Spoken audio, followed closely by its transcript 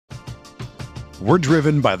We're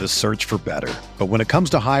driven by the search for better. But when it comes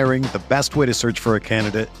to hiring, the best way to search for a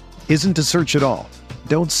candidate isn't to search at all.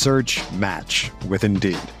 Don't search, match with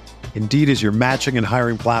Indeed. Indeed is your matching and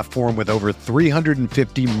hiring platform with over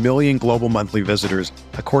 350 million global monthly visitors,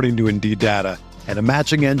 according to Indeed data, and a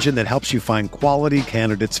matching engine that helps you find quality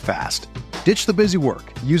candidates fast. Ditch the busy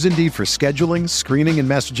work. Use Indeed for scheduling, screening, and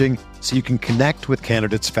messaging so you can connect with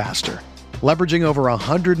candidates faster. Leveraging over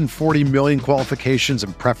 140 million qualifications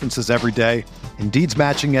and preferences every day, Indeed's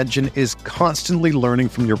matching engine is constantly learning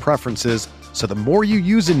from your preferences, so the more you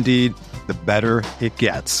use Indeed, the better it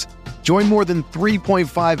gets. Join more than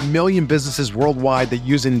 3.5 million businesses worldwide that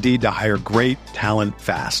use Indeed to hire great talent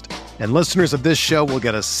fast. And listeners of this show will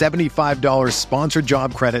get a $75 sponsored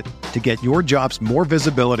job credit to get your jobs more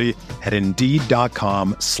visibility at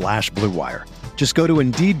Indeed.com/Blue Wire. Just go to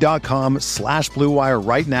Indeed.com/Blue Wire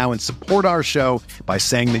right now and support our show by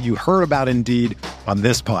saying that you heard about Indeed on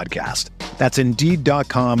this podcast. That's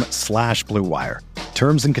Indeed.com/Blue Wire.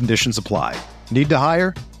 Terms and conditions apply. Need to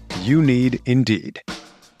hire? You need Indeed.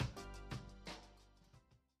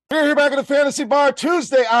 We're here back at the Fantasy Bar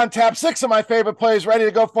Tuesday on tap. 6 of my favorite plays ready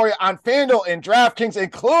to go for you on FanDuel and DraftKings,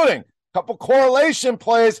 including a couple correlation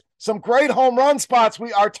plays, some great home run spots.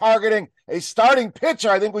 We are targeting a starting pitcher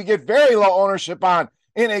I think we get very low ownership on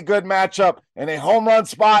in a good matchup, and a home run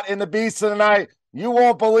spot in the Beast of the Night. You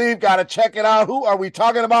won't believe. Got to check it out. Who are we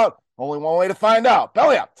talking about? Only one way to find out.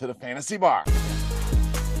 Belly up to the Fantasy Bar.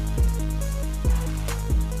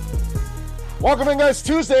 Welcome in, guys.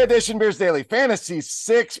 Tuesday edition, Beers Daily Fantasy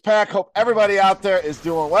Six-Pack. Hope everybody out there is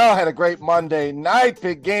doing well. Had a great Monday night.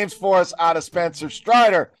 Big games for us out of Spencer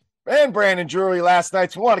Strider and Brandon Drury last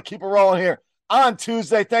night. So we want to keep it rolling here on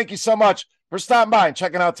Tuesday. Thank you so much for stopping by and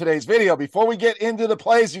checking out today's video. Before we get into the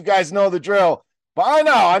plays, you guys know the drill. By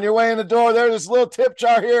now, on your way in the door, there's this little tip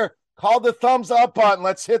jar here called the thumbs up button.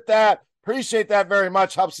 Let's hit that. Appreciate that very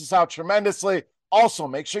much. Helps us out tremendously. Also,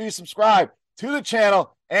 make sure you subscribe to the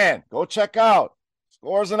channel and go check out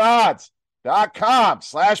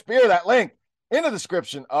scoresandodds.com/beer. That link in the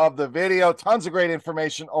description of the video. Tons of great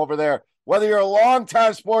information over there. Whether you're a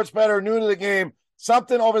long-time sports bettor, new to the game,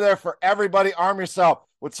 something over there for everybody. Arm yourself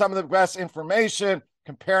with some of the best information,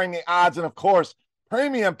 comparing the odds, and of course,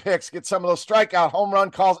 premium picks. Get some of those strikeout, home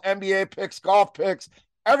run calls, NBA picks, golf picks,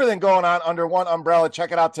 everything going on under one umbrella.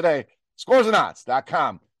 Check it out today.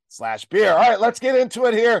 scoresandodds.com/beer. All right, let's get into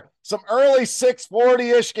it here. Some early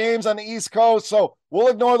 6:40-ish games on the East Coast, so we'll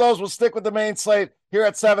ignore those. We'll stick with the main slate here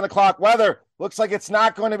at 7 o'clock. Weather looks like it's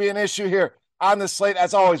not going to be an issue here on this slate.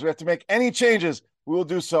 As always, we have to make any changes. We will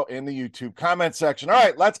do so in the YouTube comment section. All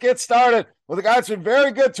right, let's get started with a guy that's been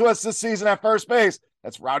very good to us this season at first base.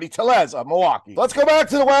 That's Rowdy Tellez of Milwaukee. Let's go back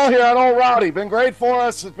to the well here on old Rowdy. Been great for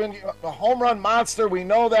us. Has been a home run monster. We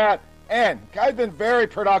know that. And guy's been very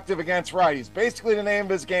productive against righties. Basically the name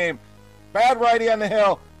of his game. Bad righty on the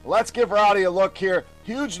hill. Let's give Rowdy a look here.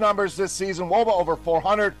 Huge numbers this season. Woba over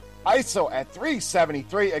 400. ISO at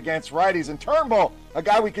 373 against righties. And Turnbull, a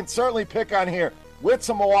guy we can certainly pick on here with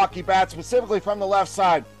some Milwaukee bats, specifically from the left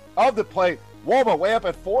side of the plate. Woba way up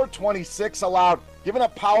at 426 allowed. Giving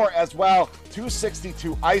up power as well.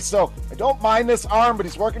 262 ISO. I don't mind this arm, but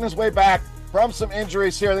he's working his way back from some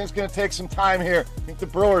injuries here. I think it's going to take some time here. I think the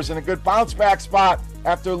Brewers in a good bounce back spot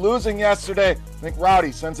after losing yesterday. I think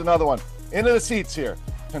Rowdy sends another one into the seats here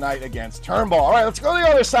tonight against Turnbull. All right, let's go to the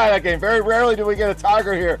other side of that game. Very rarely do we get a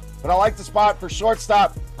Tiger here, but I like the spot for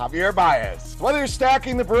shortstop Javier Baez. Whether you're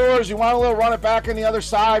stacking the Brewers, you want a little run it back on the other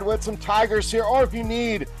side with some Tigers here, or if you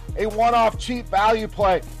need a one-off cheap value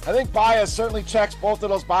play, I think Baez certainly checks both of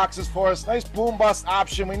those boxes for us. Nice boom bust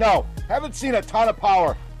option. We know, haven't seen a ton of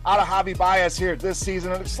power out of Javi Baez here this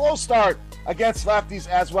season, and a slow start against lefties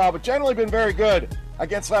as well, but generally been very good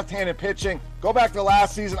against left-handed pitching. Go back to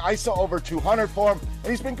last season, ISO over 200 for him, and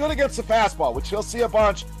he's been good against the fastball, which you'll see a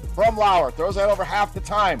bunch from Lauer. Throws that over half the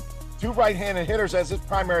time. 2 right-handed hitters as his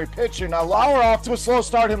primary pitcher. Now Lauer off to a slow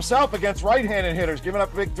start himself against right-handed hitters, giving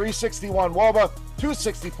up a big 361 Woba,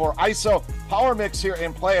 264 ISO. Power mix here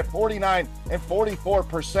in play at 49 and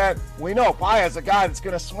 44%. We know Baez, a guy that's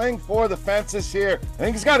going to swing for the fences here. I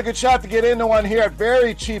think he's got a good shot to get into one here at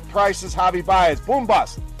very cheap prices. Javi Baez, boom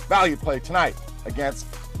bust, value play tonight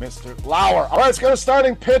against Mr. Lauer. All right, let's go to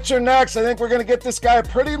starting pitcher next. I think we're going to get this guy a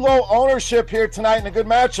pretty low ownership here tonight in a good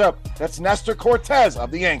matchup. That's Nestor Cortez of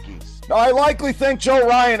the Yankees. Now, I likely think Joe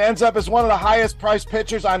Ryan ends up as one of the highest priced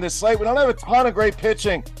pitchers on this slate. We don't have a ton of great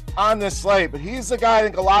pitching on this slate, but he's the guy I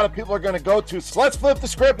think a lot of people are going to go to. So let's flip the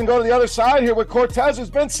script and go to the other side here with Cortez, who's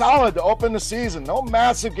been solid to open the season. No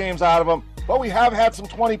massive games out of him, but we have had some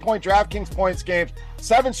 20-point DraftKings points games.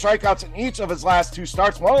 7 strikeouts in each of his last 2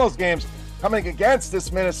 starts. One of those games coming against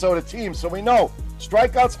this Minnesota team. So we know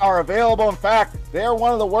strikeouts are available. In fact, they are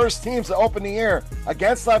one of the worst teams to open the year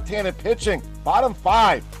against left-handed pitching. Bottom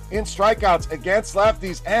 5 in strikeouts against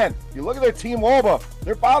lefties. And if you look at their team WOBA,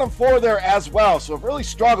 they're bottom 4 there as well. So have really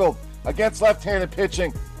struggled against left-handed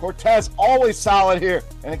pitching. Cortes always solid here.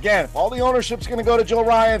 And again, if all the ownership's going to go to Joe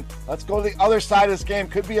Ryan, let's go to the other side of this game.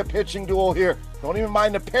 Could be a pitching duel here. Don't even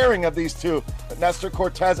mind the pairing of these two. But Nestor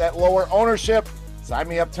Cortes at lower ownership. Sign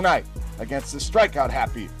me up tonight against the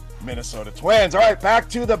strikeout-happy Minnesota Twins. All right, back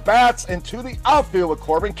to the bats and to the outfield with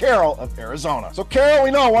Corbin Carroll of Arizona. So Carroll,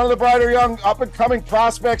 we know, one of the brighter young up-and-coming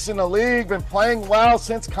prospects in the league, been playing well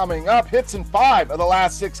since coming up. Hits in 5 of the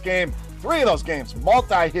last 6 games. 3 of those games,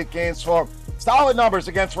 multi-hit games for him. Solid numbers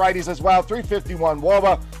against righties as well, 351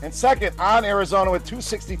 WOBA, and second on Arizona with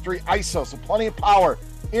 263 ISO, so plenty of power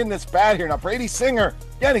in this bat here. Now, Brady Singer,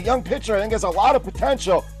 again, a young pitcher, I think has a lot of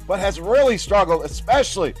potential, but has really struggled,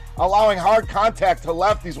 especially allowing hard contact to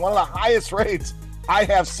lefties. One of the highest rates I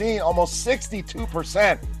have seen, almost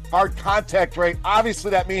 62% hard contact rate.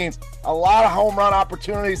 Obviously, that means a lot of home run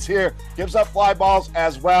opportunities here. Gives up fly balls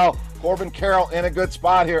as well. Corbin Carroll in a good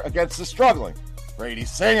spot here against the struggling Brady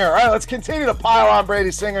Singer. All right, let's continue to pile on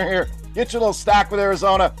Brady Singer here. Get your little stack with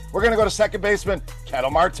Arizona. We're going to go to second baseman,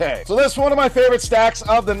 Ketel Marte. So this is one of my favorite stacks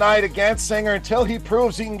of the night against Singer until he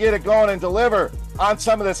proves he can get it going and deliver on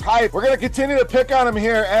some of this hype. We're going to continue to pick on him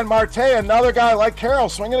here. And Marte, another guy like Carroll,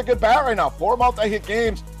 swinging a good bat right now. 4 multi-hit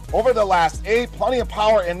games over the last 8. Plenty of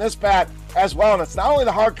power in this bat as well. And it's not only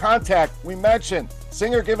the hard contact we mentioned,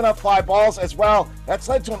 Singer giving up fly balls as well. That's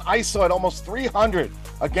led to an ISO at almost 300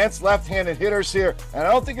 against left-handed hitters here. And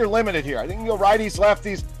I don't think you're limited here. I think you can go righties,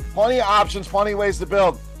 lefties, plenty of options, plenty of ways to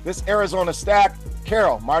build this Arizona stack.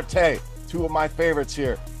 Carroll, Marte, 2 of my favorites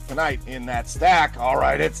here tonight in that stack. All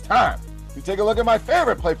right, it's time to take a look at my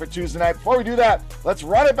favorite play for Tuesday night. Before we do that, let's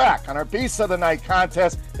run it back on our Beast of the Night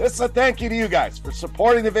contest. This is a thank you to you guys for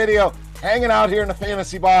supporting the video, hanging out here in the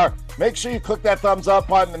Fantasy Bar. Make sure you click that thumbs up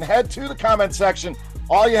button and head to the comment section.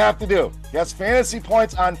 All you have to do, guess fantasy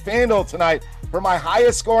points on FanDuel tonight for my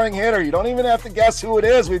highest scoring hitter. You don't even have to guess who it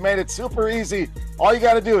is. We've made it super easy. All you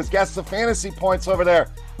got to do is guess the fantasy points over there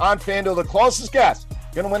on FanDuel. The closest guess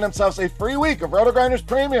going to win themselves a free week of RotoGrinders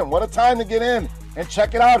Premium. What a time to get in and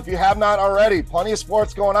check it out if you have not already. Plenty of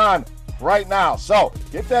sports going on right now. So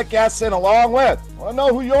get that guess in along with. I want to know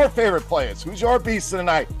who your favorite play is. Who's your beast of the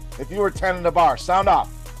night? If you were 10 in the bar, sound off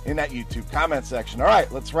in that YouTube comment section. All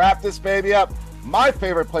right, let's wrap this baby up. My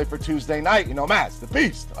favorite play for Tuesday night, you know, Matt's the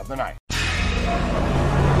beast of the night.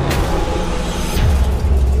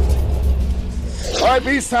 All right,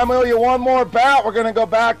 Beast, time to owe you one more bat. We're going to go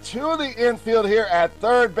back to the infield here at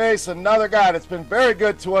third base. Another guy that's been very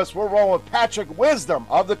good to us. We're rolling with Patrick Wisdom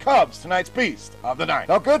of the Cubs, tonight's Beast of the Night.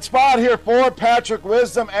 Now, good spot here for Patrick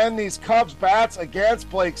Wisdom and these Cubs bats against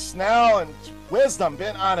Blake Snell. And Wisdom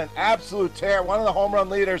been on an absolute tear, one of the home run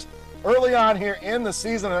leaders early on here in the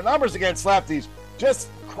season. The numbers against lefties, just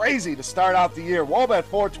crazy to start out the year. WOBA at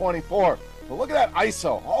 424. But look at that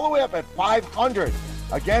ISO, all the way up at 500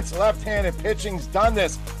 against left-handed pitching. He's done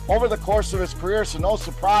this over the course of his career, so no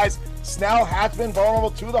surprise. Snell has been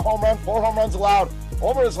vulnerable to the home run. 4 home runs allowed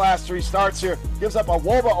over his last 3 starts here. Gives up a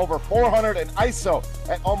WOBA over 400 and ISO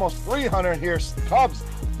at almost 300 here. Cubs,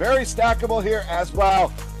 very stackable here as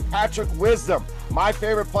well. Patrick Wisdom, my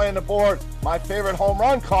favorite play on the board, my favorite home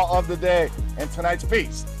run call of the day, and tonight's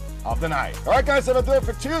Beast of the Night. All right, guys, that'll do it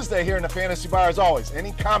for Tuesday here in the Fantasy Bar. As always,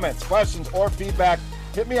 any comments, questions, or feedback,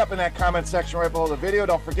 hit me up in that comment section right below the video.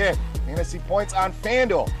 Don't forget, fantasy points on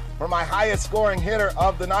FanDuel for my highest scoring hitter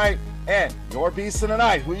of the night and your Beast of the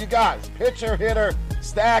Night. Who you got? Pitcher, hitter,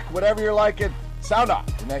 stack, whatever you're liking. Sound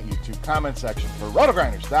off in that YouTube comment section. For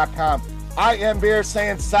RotoGrinders.com, I am Beer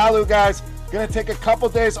saying salut, guys. Gonna take a couple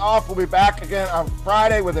days off. We'll be back again on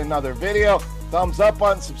Friday with another video. Thumbs up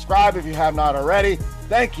button, subscribe if you have not already.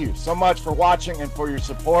 Thank you so much for watching and for your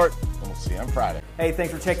support, and we'll see you on Friday. Hey,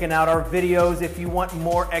 thanks for checking out our videos. If you want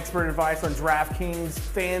more expert advice on DraftKings,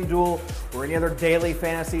 FanDuel, or any other daily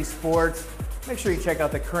fantasy sports, make sure you check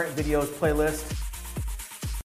out the current videos playlist.